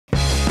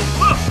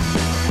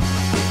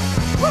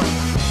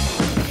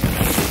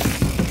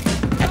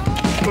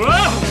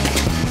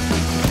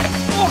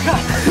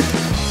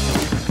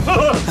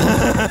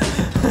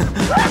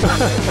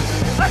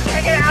I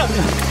can't get out!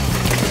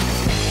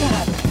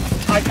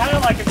 I kind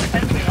of like it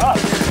tensing up.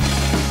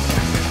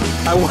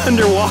 I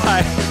wonder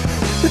why.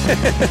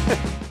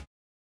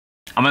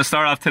 I'm gonna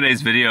start off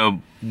today's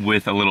video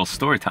with a little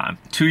story time.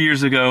 2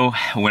 years ago,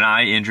 when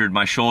I injured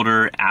my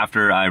shoulder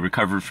after I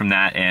recovered from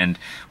that, and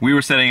we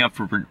were setting up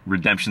for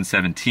Redemption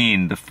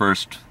 17, the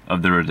first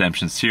of the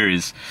Redemption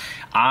series,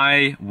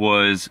 I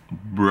was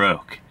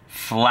broke,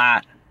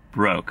 flat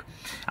broke.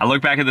 I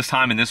look back at this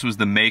time and this was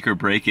the make or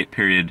break it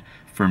period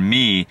for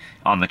me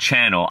on the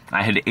channel.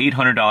 I had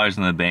 $800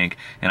 in the bank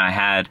and I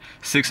had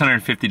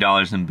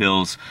 $650 in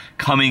bills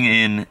coming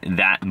in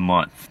that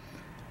month.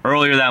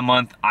 Earlier that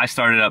month, I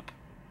started up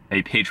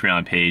a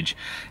Patreon page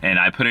and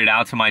I put it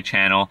out to my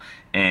channel,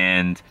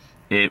 and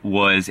it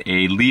was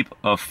a leap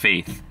of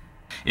faith.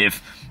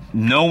 If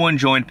no one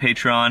joined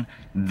Patreon,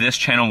 this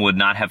channel would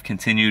not have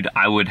continued.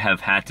 I would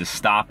have had to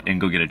stop and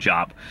go get a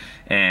job,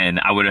 and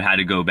I would have had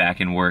to go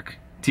back and work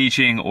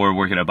teaching or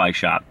work at a bike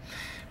shop.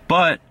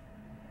 But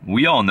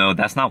we all know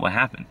that's not what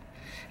happened.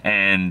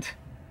 And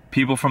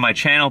people from my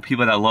channel,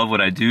 people that love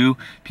what I do,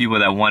 people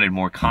that wanted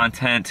more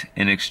content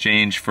in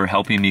exchange for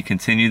helping me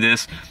continue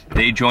this,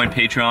 they joined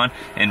Patreon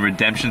and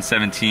Redemption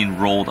 17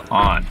 rolled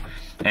on.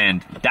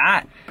 And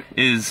that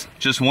is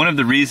just one of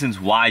the reasons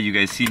why you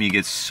guys see me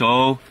get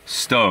so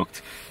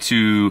stoked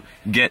to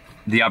get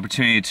the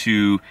opportunity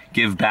to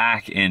give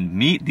back and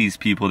meet these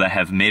people that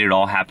have made it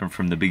all happen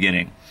from the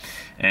beginning.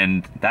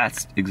 And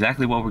that's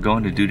exactly what we're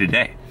going to do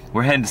today.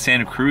 We're heading to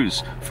Santa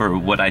Cruz for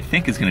what I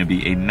think is going to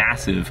be a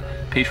massive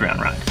Patreon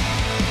ride.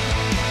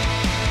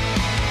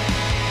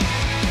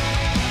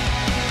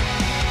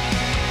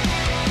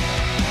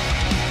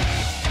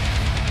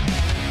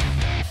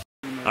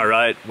 All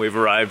right, we've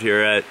arrived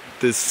here at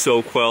this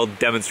so-called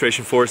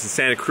demonstration force in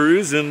Santa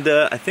Cruz, and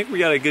I think we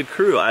got a good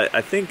crew. I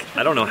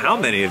don't know how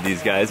many of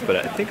these guys, but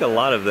I think a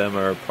lot of them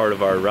are part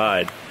of our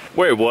ride.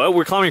 Wait, what?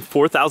 We're climbing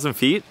 4,000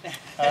 feet?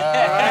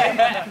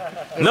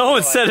 No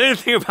one said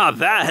anything about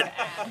that.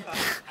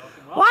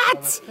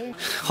 What?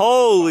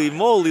 Holy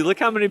moly, look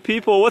how many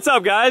people. What's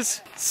up,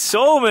 guys?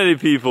 So many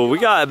people. We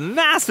got a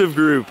massive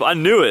group. I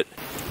knew it.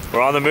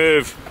 We're on the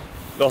move.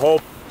 The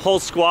whole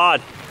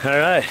squad. All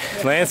right,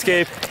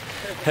 landscape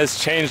has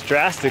changed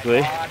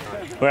drastically.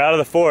 We're out of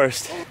the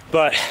forest,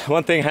 but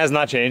one thing has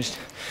not changed.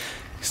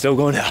 Still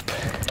going up.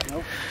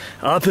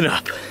 Up and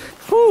up.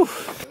 Whew.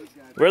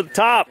 We're at the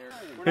top.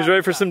 Who's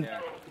ready for some?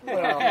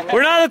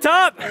 We're not at the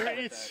top.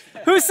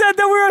 Who said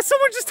that we were?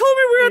 Someone just told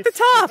me we were at the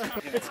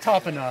top. It's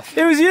top enough.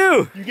 It was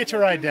you. You get to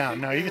ride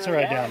down. No, you get to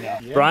ride down now.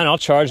 Brian, I'll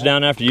charge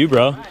down after you,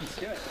 bro.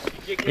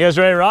 You guys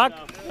ready to rock?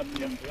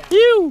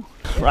 You.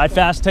 Ride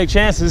fast, take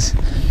chances.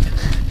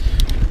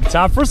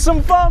 Time for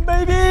some fun,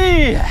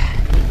 baby.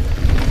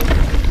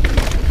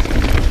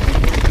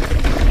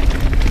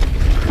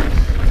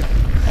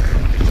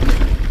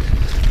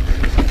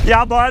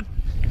 Yeah, bud.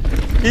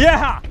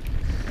 Yeah.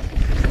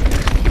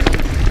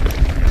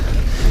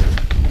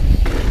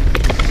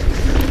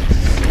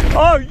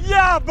 Oh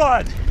yeah,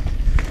 bud!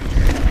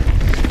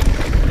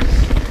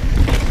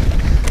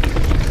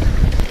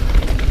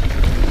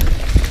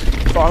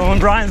 Following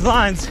Brian's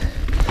lines.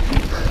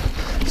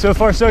 So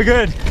far, so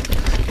good.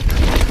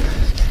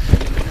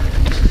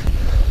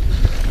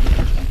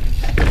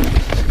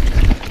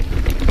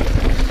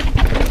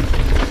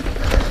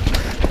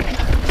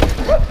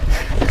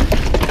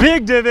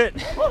 Big divot.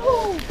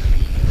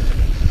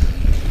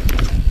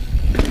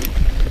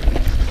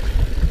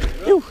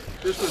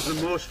 This was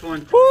the most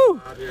fun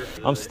out here.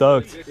 I'm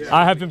stoked.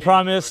 I have been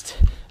promised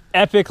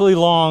epically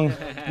long,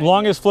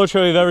 longest flow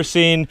trail we've ever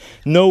seen.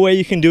 No way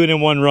you can do it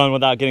in one run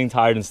without getting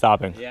tired and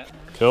stopping. Yeah.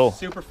 Cool.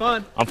 Super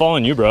fun. I'm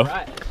following you, bro.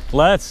 Right.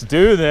 Let's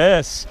do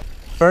this.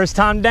 First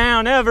time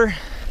down ever.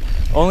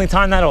 Only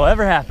time that'll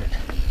ever happen.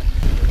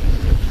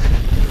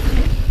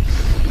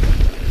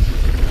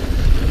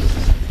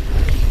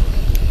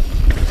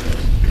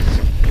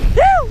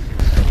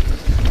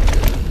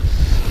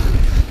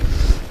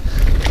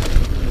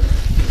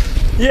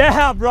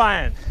 Yeah,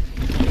 Brian.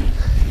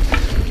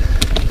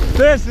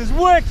 This is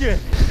wicked.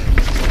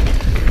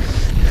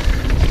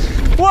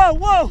 Whoa,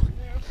 whoa.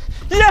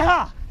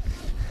 Yeah.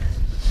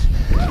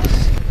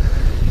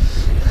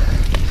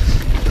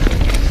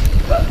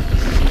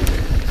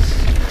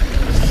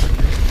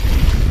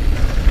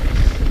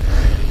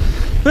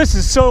 This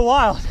is so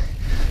wild.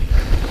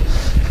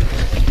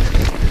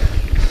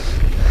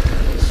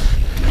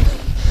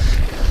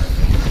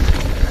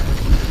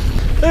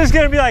 This is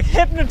gonna be like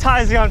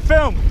hypnotizing on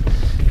film.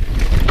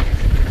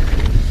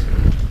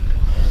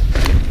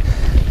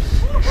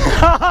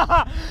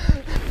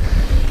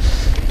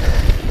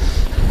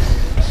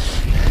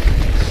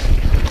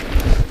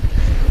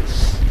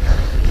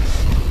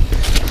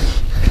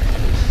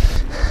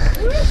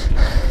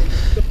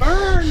 The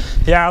burn!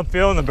 Yeah, I'm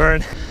feeling the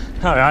burn.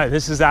 All right,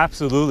 this is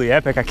absolutely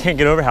epic. I can't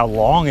get over how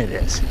long it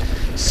is.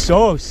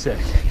 So sick.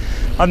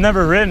 I've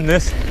never ridden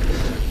this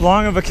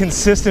long of a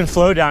consistent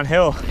flow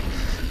downhill.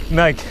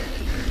 Like,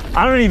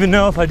 I don't even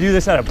know if I do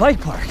this at a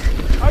bike park.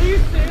 Are you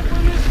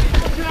sampling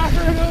this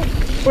tracker?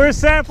 We're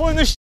sampling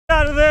the shit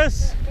out of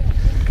this.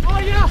 Oh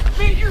yeah,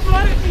 beat your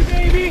butt at me,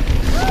 baby.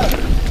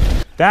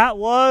 That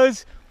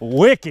was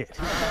wicked.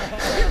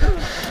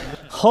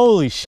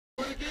 Holy shit.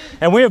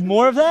 And we have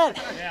more of that?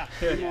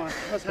 Yeah.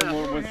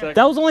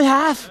 That was only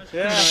half?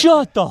 Yeah.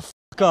 Shut the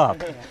fuck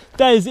up.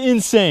 That is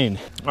insane.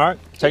 All right,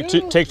 take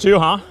two,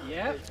 huh?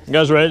 Yep. You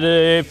guys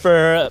ready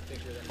for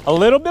a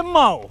little bit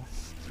more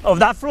of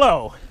that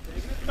flow?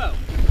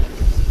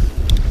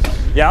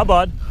 Yeah,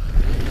 bud.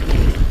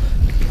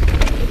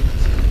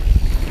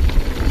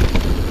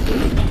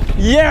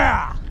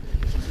 Yeah!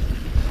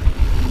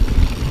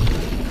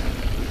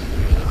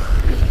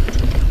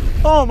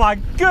 Oh my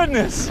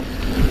goodness!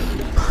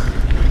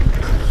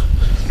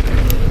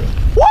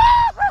 Woo!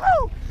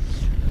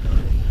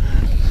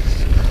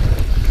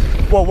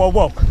 Whoa, whoa,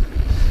 whoa.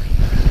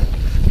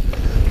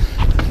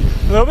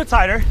 A little bit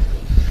tighter.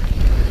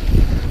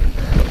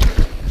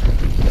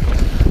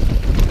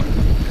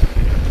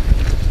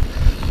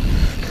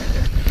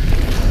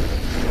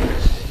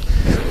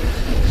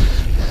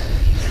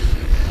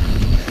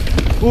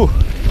 Ooh.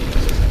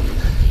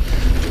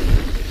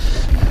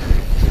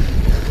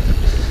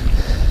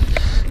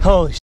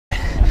 Holy shit.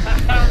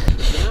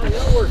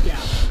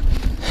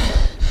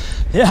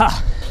 Yeah.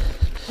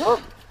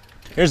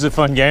 Here's a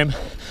fun game.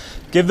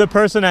 Give the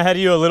person ahead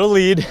of you a little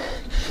lead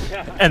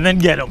and then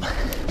get them.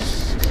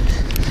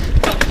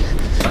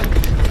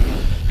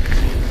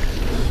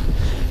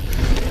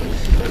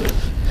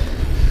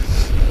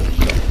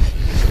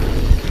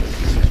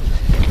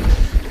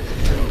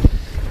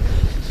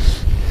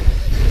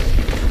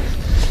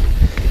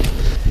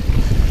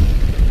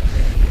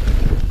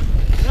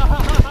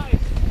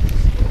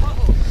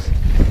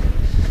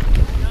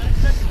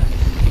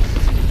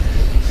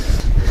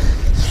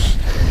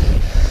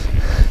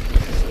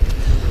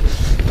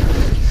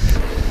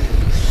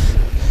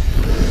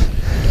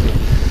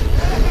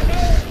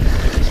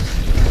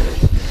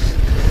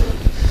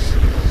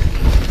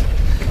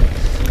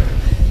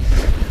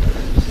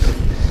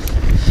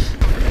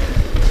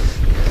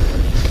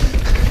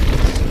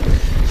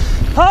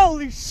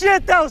 Holy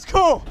shit, that was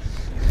cool.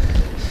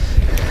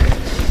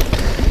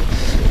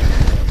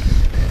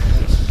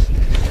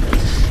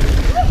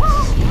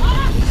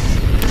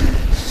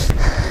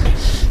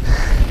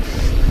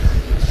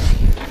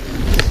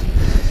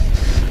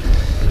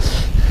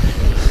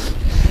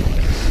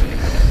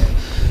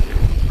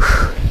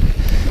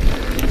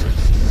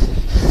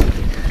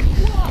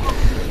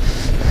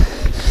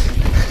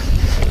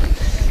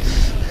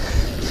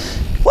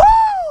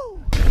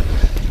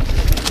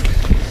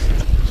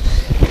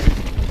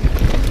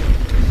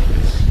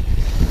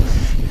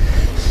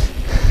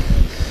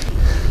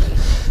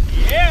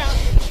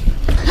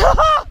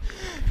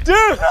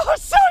 Dude, that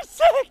was so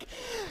sick!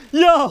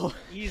 Yo!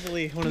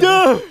 Easily one of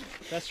the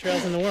best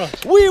trails in the world.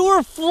 We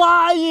were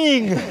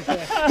flying!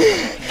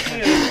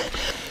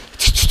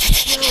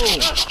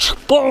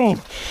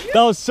 Boom!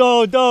 That was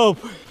so dope.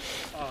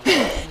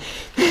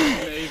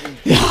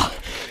 Yeah,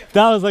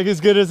 that was like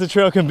as good as the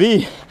trail can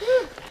be.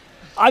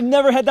 I've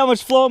never had that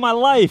much flow in my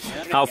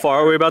life. How far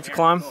are we about to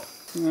climb?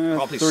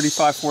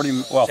 35,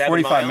 40, well,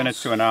 45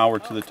 minutes to an hour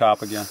to the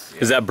top again.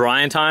 Is that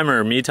Brian time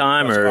or me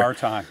time? That's or our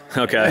time.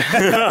 Okay.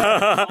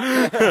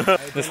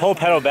 This whole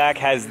pedal back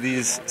has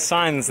these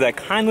signs that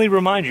kindly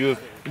remind you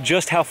of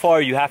just how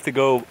far you have to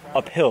go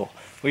uphill.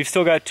 We've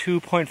still got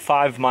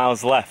 2.5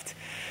 miles left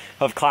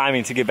of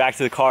climbing to get back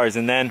to the cars,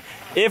 and then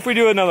if we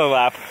do another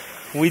lap,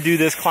 we do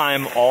this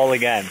climb all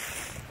again.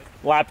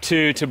 Lap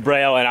 2 to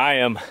Braille, and I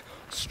am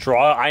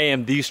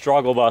the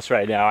struggle bus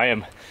right now. I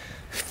am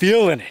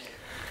feeling it.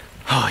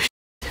 Oh, shit.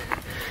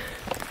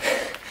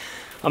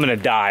 I'm gonna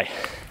die.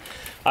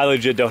 I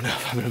legit don't know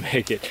if I'm gonna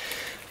make it.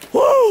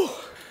 Woo!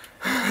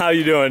 How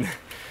you doing?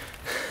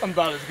 I'm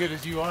about as good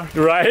as you are.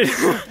 Right?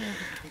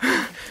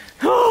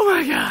 Oh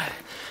my God.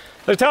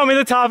 They're telling me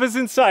the top is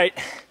in sight,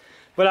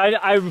 but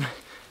I'm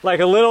like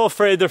a little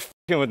afraid they're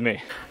f***ing with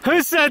me.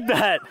 Who said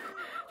that?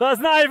 That's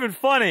not even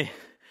funny.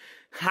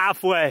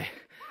 Halfway.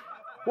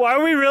 Why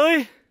are we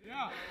really?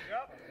 Yeah.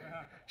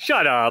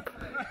 Shut up.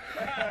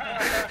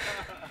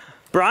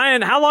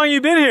 Brian, how long you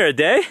been here? A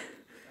day?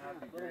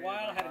 A little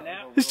while, had a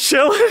nap. Just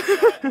chilling.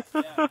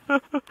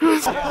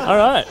 All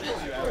right,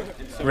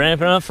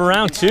 ramping up for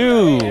round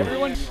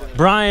 2.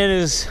 Brian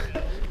is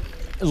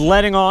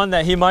letting on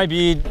that he might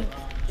be,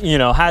 you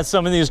know, has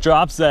some of these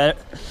drops that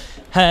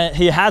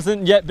he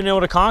hasn't yet been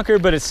able to conquer,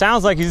 but it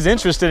sounds like he's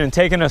interested in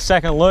taking a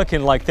second look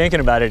and like thinking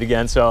about it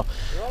again. So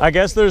I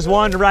guess there's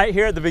one right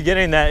here at the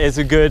beginning that is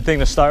a good thing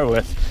to start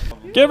with.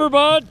 Give her,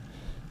 bud.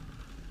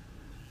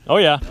 Oh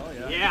yeah.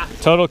 Yeah.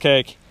 Total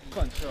cake.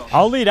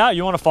 I'll lead out.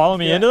 You want to follow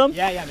me into them?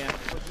 Yeah, man.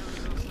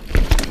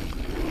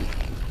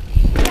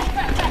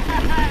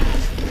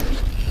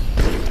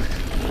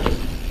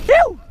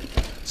 Phew!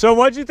 So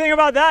what'd you think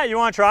about that? You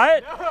want to try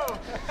it? No.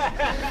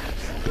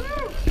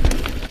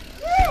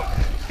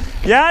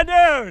 Yeah,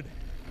 dude.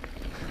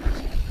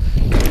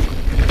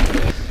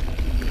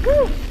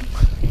 Woo.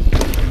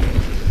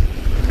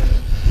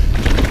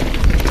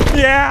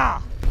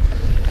 Yeah.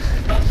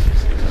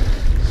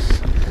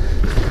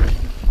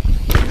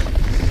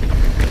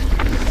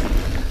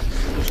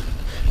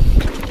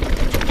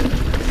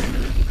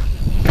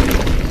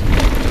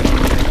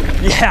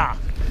 Yeah!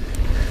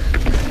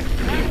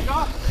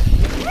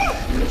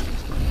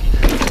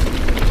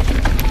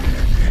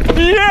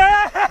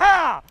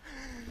 Yeah!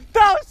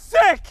 That was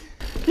sick!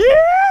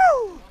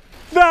 Yeah!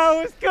 That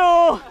was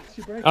cool!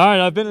 Alright,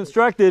 I've been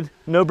instructed.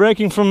 No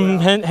braking from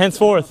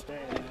henceforth.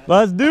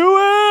 Let's do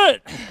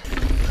it!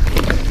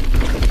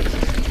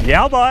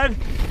 Yeah, bud.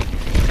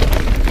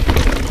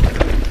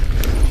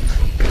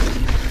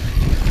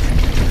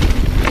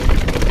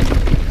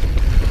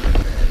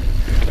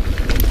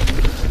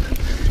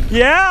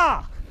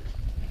 Yeah!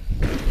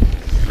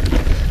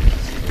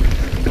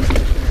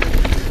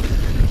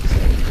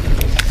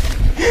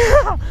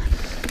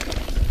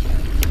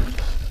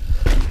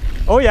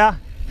 Oh yeah,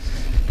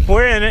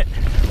 we're in it.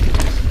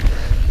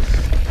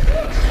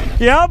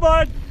 Yeah,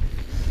 bud.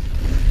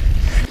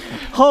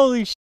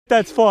 Holy shit,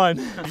 that's fun.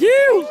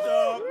 Phew!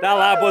 That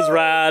lap was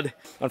rad.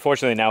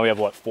 Unfortunately, now we have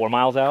what, 4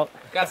 miles out?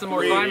 Got some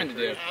more climbing to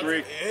do.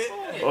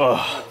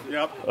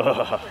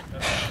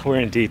 We're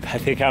in deep. I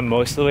think I'm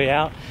most of the way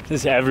out.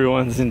 Just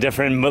everyone's in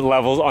different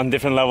levels, on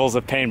different levels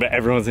of pain, but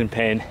everyone's in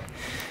pain.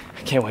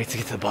 I can't wait to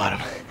get to the bottom.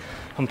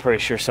 I'm pretty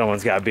sure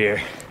someone's got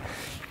beer.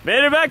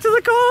 Made it back to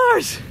the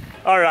cars.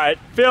 All right,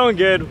 feeling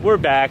good. We're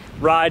back.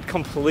 Ride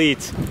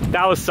complete.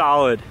 That was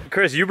solid.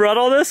 Chris, you brought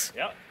all this?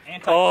 Yep.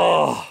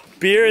 Oh,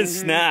 beer and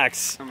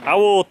snacks. I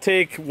will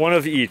take one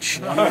of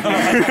each.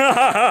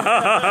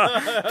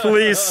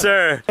 Please,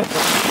 sir. All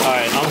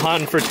right, I'm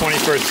hunting for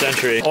 21st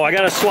century. Oh, I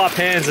gotta swap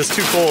hands. It's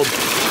too cold.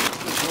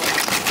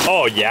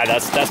 Oh yeah,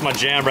 that's my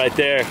jam right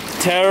there.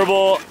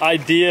 Terrible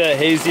idea,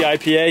 hazy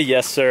IPA,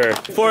 yes sir.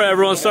 Before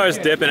everyone starts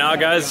dipping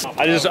out, guys,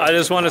 I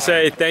just want to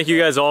say thank you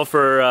guys all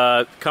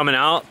for coming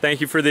out.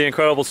 Thank you for the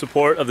incredible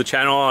support of the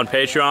channel on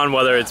Patreon,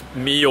 whether it's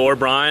me or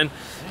Brian.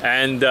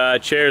 And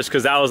cheers,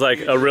 because that was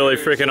like a really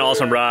freaking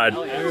awesome ride.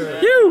 Woo!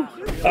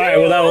 All right,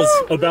 well that was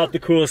about the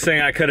coolest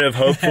thing I could have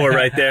hoped for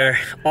right there.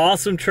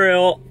 Awesome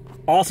trail.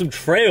 Awesome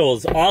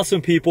trails,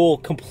 awesome people,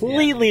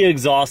 completely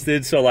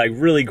exhausted, so like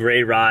really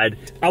great ride.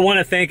 I want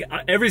to thank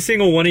every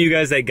single one of you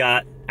guys that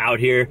got out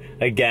here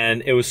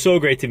again. It was so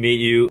great to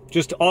meet you.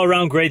 Just all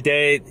around great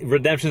day.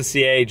 Redemption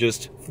CA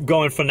just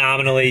going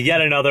phenomenally. Yet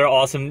another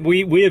awesome.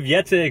 We have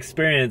yet to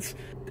experience.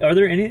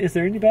 Is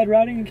there any bad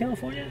riding in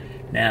California?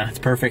 Nah, it's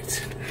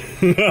perfect.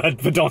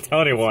 But don't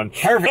tell anyone.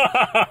 Perfect.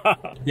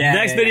 Yeah.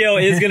 Next video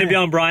is going to be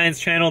on Brian's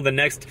channel. The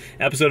next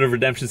episode of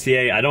Redemption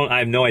CA. I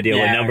have no idea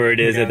what number it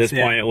is at this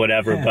point,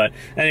 whatever. But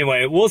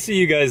anyway, we'll see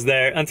you guys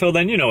there. Until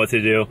then, you know what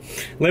to do.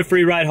 Live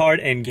free, ride hard,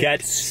 and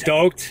get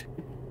stoked.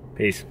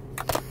 Peace.